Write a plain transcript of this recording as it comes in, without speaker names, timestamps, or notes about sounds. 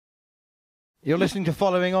You're listening to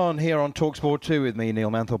Following On here on talkSPORT 2 with me,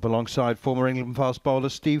 Neil Manthorpe, alongside former England fast bowler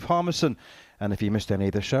Steve Harmison. And if you missed any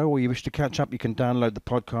of the show or you wish to catch up, you can download the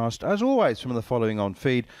podcast, as always, from the Following On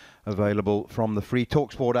feed, available from the free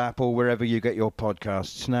talkSPORT app or wherever you get your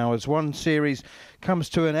podcasts. Now, as one series comes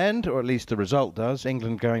to an end, or at least the result does,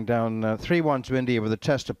 England going down 3-1 to India with a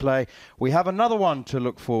test to play, we have another one to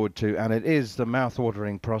look forward to, and it is the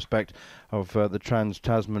mouth-watering prospect of the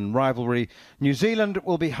Trans-Tasman rivalry. New Zealand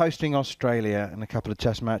will be hosting Australia in a couple of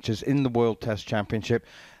test matches in the World Test Championship.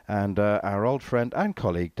 And our old friend and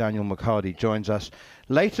colleague Daniel McHardy joins us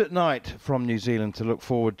late at night from New Zealand to look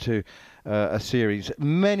forward to a series.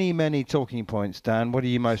 Many, many talking points, Dan. What are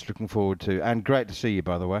you most looking forward to? And great to see you,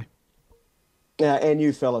 by the way. And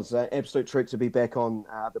you fellas, absolute treat to be back on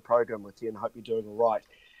the program with you, and I hope you're doing all right.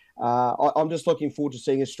 I'm just looking forward to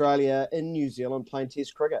seeing Australia in New Zealand playing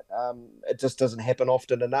Test cricket. It just doesn't happen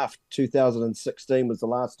often enough. 2016 was the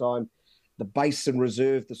last time the base and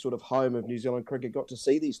reserve, the sort of home of New Zealand cricket, got to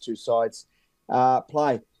see these two sides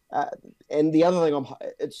play. And the other thing,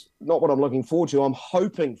 it's not what I'm looking forward to. I'm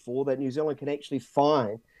hoping for that New Zealand can actually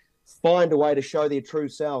find a way to show their true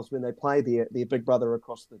selves when they play their big brother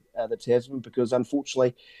across the Tasman, because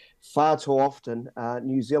unfortunately, far too often,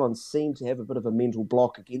 New Zealand seem to have a bit of a mental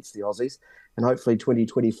block against the Aussies, and hopefully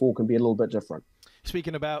 2024 can be a little bit different.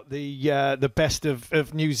 Speaking about the best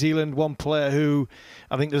of New Zealand, one player who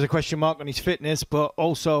I think there's a question mark on his fitness, but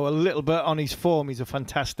also a little bit on his form. He's a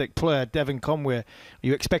fantastic player, Devon Conway. Are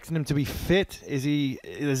you expecting him to be fit?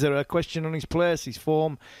 Is there a question on his place? His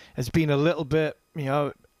form has been a little bit,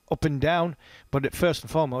 up and down. But first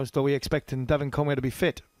and foremost, are we expecting Devon Conway to be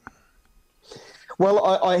fit? Well,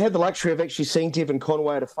 I had the luxury of actually seeing Devon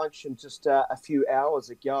Conway at a function just a few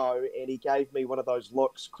hours ago, and he gave me one of those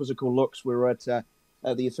quizzical looks. We were at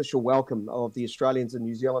the official welcome of the Australians and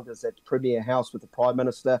New Zealanders at Premier House with the Prime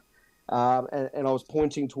Minister, and I was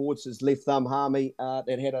pointing towards his left thumb, Harmy,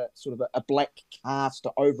 that had a sort of a black cast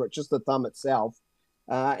over it, just the thumb itself,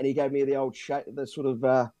 and he gave me the old shake, the sort of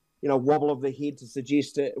wobble of the head to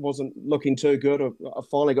suggest it wasn't looking too good. I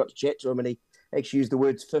finally got to chat to him, and he actually used the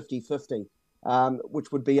words 50-50.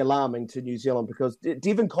 Which would be alarming to New Zealand, because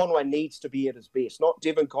Devon Conway needs to be at his best, not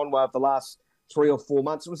Devon Conway of the last 3 or 4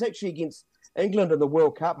 months. It was actually against England in the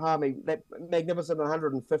World Cup, Harmy, that magnificent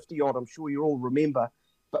 150-odd, I'm sure you all remember.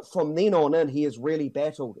 But from then on in, he has really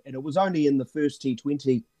battled, and it was only in the first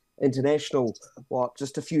T20 international,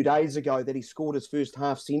 just a few days ago, that he scored his first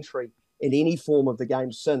half-century in any form of the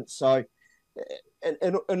game since. So,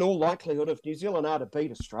 in all likelihood, if New Zealand are to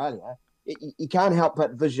beat Australia, you can't help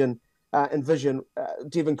but envision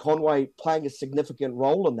Devon Conway playing a significant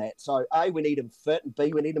role in that. So, A, we need him fit, and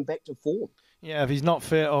B, we need him back to form. Yeah, if he's not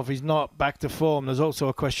fit or if he's not back to form, there's also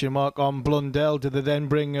a question mark on Blundell. Do they then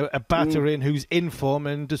bring a batter in who's in form,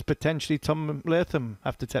 and does potentially Tom Latham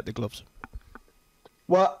have to take the gloves?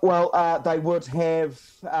 Well, they would have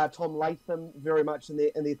Tom Latham very much in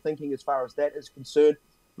their thinking as far as that is concerned.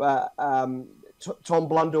 Tom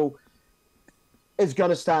Blundell is going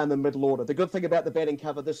to stay in the middle order. The good thing about the batting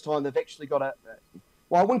cover this time, they've actually got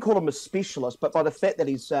I wouldn't call him a specialist, but by the fact that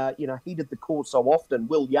he's heeded the call so often,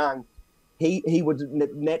 Will Young, he would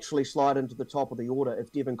naturally slide into the top of the order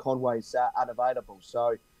if Devon Conway's unavailable.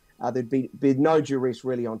 So there'd be no duress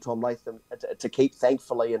really on Tom Latham to keep,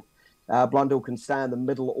 thankfully, and Blundell can stay in the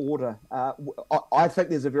middle order. I think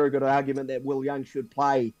there's a very good argument that Will Young should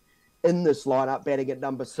play in this lineup, batting at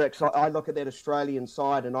number 6. I look at that Australian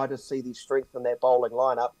side and I just see the strength in that bowling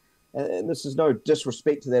lineup. And this is no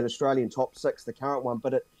disrespect to that Australian top 6, the current one,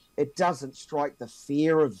 but it doesn't strike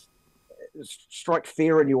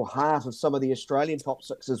fear in your heart of some of the Australian top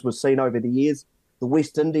 6s we've seen over the years. The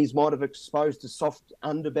West Indies might have exposed a soft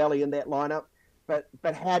underbelly in that lineup,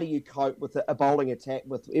 but how do you cope with a bowling attack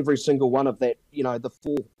with every single one of that, the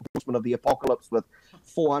 4 horsemen of the apocalypse with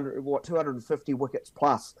 250 wickets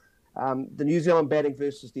plus? The New Zealand batting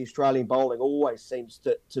versus the Australian bowling always seems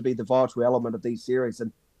to be the vital element of these series,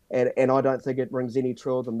 and I don't think it rings any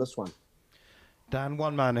truer than this one. Dan,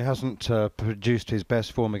 one man who hasn't produced his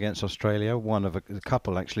best form against Australia, one of a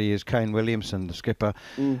couple actually, is Kane Williamson, the skipper.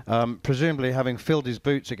 Presumably having filled his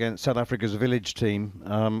boots against South Africa's village team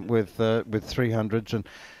with 300s,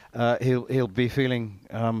 and he'll be feeling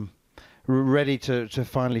ready to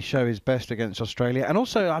finally show his best against Australia. And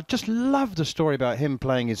also, I just love the story about him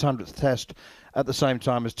playing his 100th Test at the same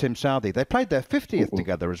time as Tim Southee. They played their 50th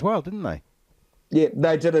together as well, didn't they? Yeah,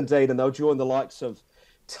 they did indeed, and they'll join the likes of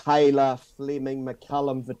Taylor, Fleming,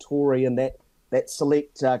 McCullum, Vittori, and that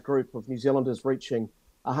select group of New Zealanders reaching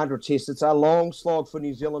 100 Tests. It's a long slog for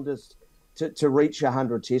New Zealanders to reach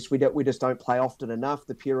 100 Tests. We just don't play often enough,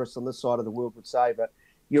 the purists on this side of the world would say, but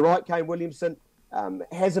you're right, Kane Williamson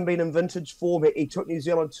hasn't been in vintage form. He took New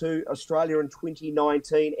Zealand to Australia in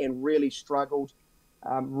 2019 and really struggled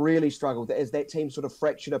as that team sort of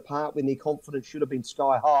fractured apart when their confidence should have been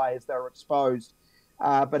sky high as they were exposed.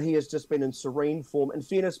 But he has just been in serene form. In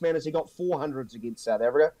fairness, man, as he got 400s against South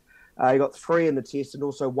Africa. He got 3 in the test and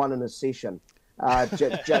also 1 in a session.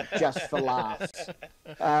 Just for laughs.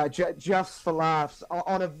 Just for laughs.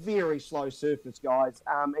 On a very slow surface, guys.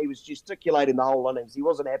 He was gesticulating the whole innings. He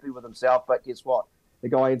wasn't happy with himself, but guess what? The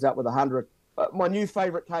guy ends up with 100. My new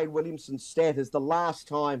favourite Kane Williamson stat is the last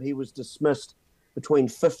time he was dismissed between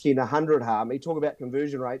 50 and 100 harm. He talk about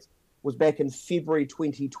conversion rates, was back in February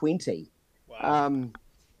 2020. Wow.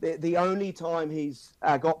 The only time he's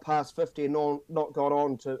got past 50 and not got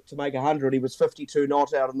on to make 100, he was 52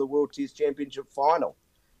 not out in the World Test Championship final.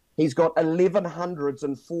 He's got 11 hundreds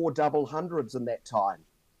and 4 double hundreds in that time.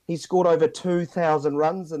 He scored over 2,000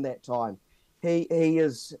 runs in that time. He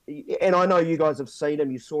is, and I know you guys have seen him.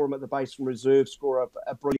 You saw him at the Basin Reserve score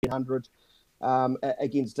a brilliant 100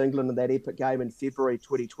 against England in that epic game in February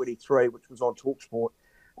 2023, which was on talkSPORT.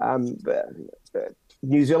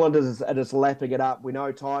 New Zealand is lapping it up. We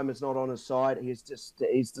know time is not on his side. He's just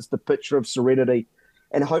a picture of serenity,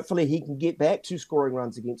 and hopefully he can get back to scoring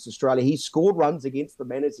runs against Australia. He scored runs against the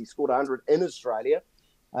Manners. He scored 100 in Australia,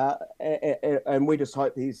 and we just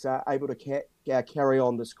hope he's able to carry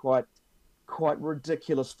on this quite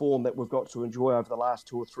ridiculous form that we've got to enjoy over the last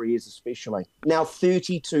 2 or 3 years, especially. Now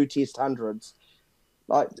 32 Test hundreds.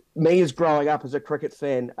 Like me, as growing up as a cricket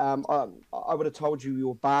fan, I would have told you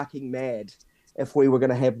were barking mad if we were going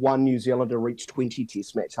to have one New Zealander reach 20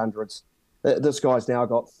 Test match hundreds. This guy's now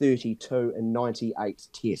got 32 in 98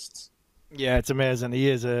 tests. Yeah, it's amazing. He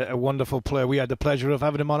is a wonderful player. We had the pleasure of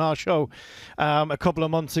having him on our show a couple of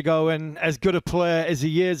months ago, and as good a player as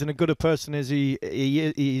he is and a good a person as he's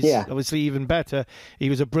obviously even better. He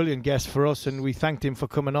was a brilliant guest for us, and we thanked him for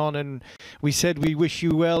coming on, and we said we wish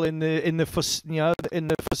you well in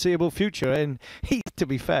the foreseeable future. And to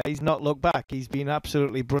be fair, he's not looked back. He's been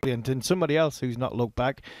absolutely brilliant. And somebody else who's not looked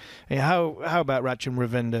back, how about Rachin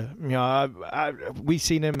Ravindra? We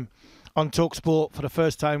seen him on talkSPORT for the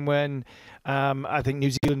first time when I think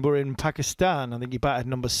New Zealand were in Pakistan. I think he batted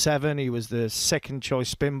number 7. He was the second choice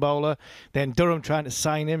spin bowler. Then Durham trying to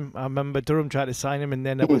sign him. I remember Durham trying to sign him, and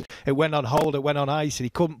then it went on hold. It went on ice, and he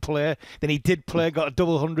couldn't play. Then he did play, got a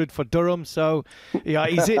double 100 for Durham. So yeah,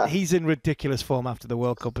 he's in ridiculous form after the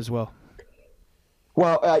World Cup as well.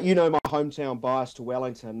 Well, my hometown bias to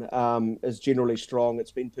Wellington is generally strong.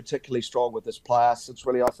 It's been particularly strong with this player since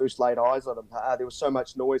really I first laid eyes on him. There was so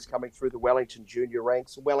much noise coming through the Wellington junior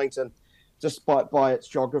ranks. Wellington, just by its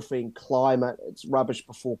geography and climate, it's rubbish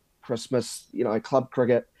before Christmas. Club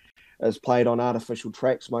cricket is played on artificial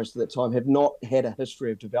tracks most of the time, have not had a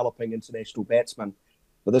history of developing international batsmen.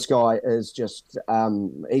 But this guy is just,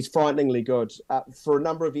 he's frighteningly good. For a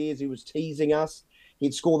number of years, he was teasing us.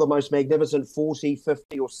 He'd score the most magnificent 40,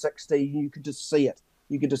 50 or 60. You could just see it.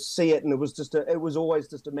 And it was always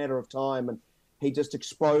just a matter of time. And he just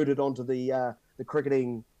exploded onto the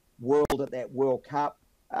cricketing world at that World Cup.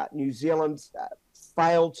 New Zealand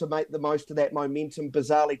failed to make the most of that momentum.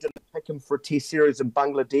 Bizarrely didn't pick him for a test series in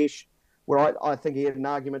Bangladesh, where I think he had an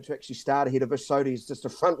argument to actually start ahead of Sodhi as just a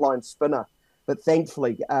frontline spinner. But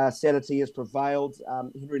thankfully, sanity has prevailed.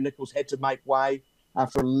 Henry Nicholls had to make way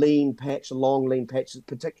after a long lean patch,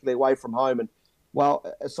 particularly away from home. And, well,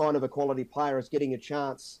 a sign of a quality player is getting a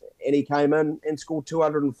chance. And he came in and scored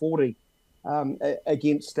 240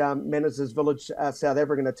 against Manners' village South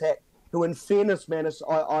African attack, who, in fairness, Manners,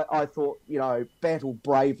 I thought, battled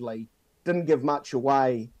bravely, didn't give much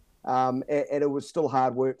away, and it was still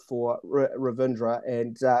hard work for Ravindra.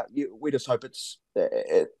 And we just hope it's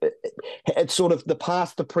sort of the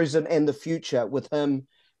past, the present, and the future with him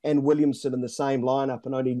and Williamson in the same lineup,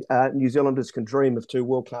 and only New Zealanders can dream of 2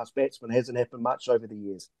 world-class batsmen. It hasn't happened much over the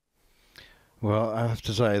years. Well, I have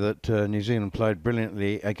to say that New Zealand played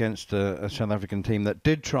brilliantly against a South African team that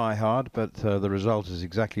did try hard, but the result is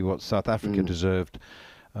exactly what South Africa deserved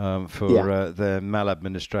for their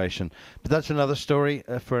maladministration. But that's another story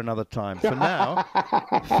for another time. For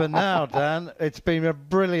now, Dan, it's been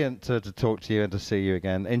brilliant to talk to you and to see you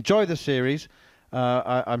again. Enjoy the series.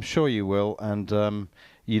 I'm sure you will, and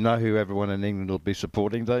you know who everyone in England will be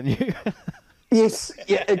supporting, don't you? Yes,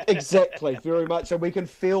 yeah, exactly, very much, and we can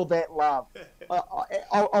feel that love.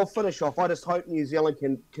 I'll finish off. I just hope New Zealand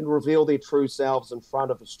can reveal their true selves in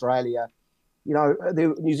front of Australia.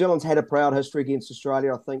 New Zealand's had a proud history against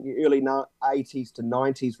Australia. I think the early 80s to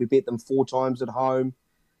 90s, we beat them 4 times at home,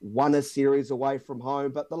 won a series away from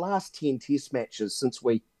home. But the last 10 Test matches since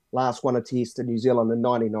we last won a Test in New Zealand in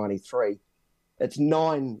 1993, it's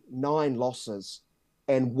nine losses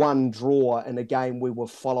and 1 draw in a game we were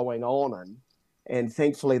following on in. And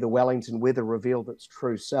thankfully, the Wellington weather revealed its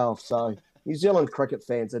true self. So New Zealand cricket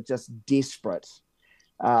fans are just desperate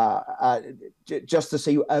just to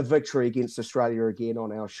see a victory against Australia again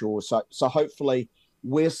on our shores. So hopefully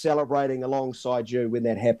we're celebrating alongside you when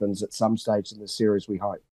that happens at some stage in the series, we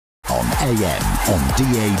hope. On AM, on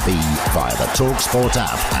DAB, via the talkSPORT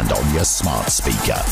app and on your smart speaker.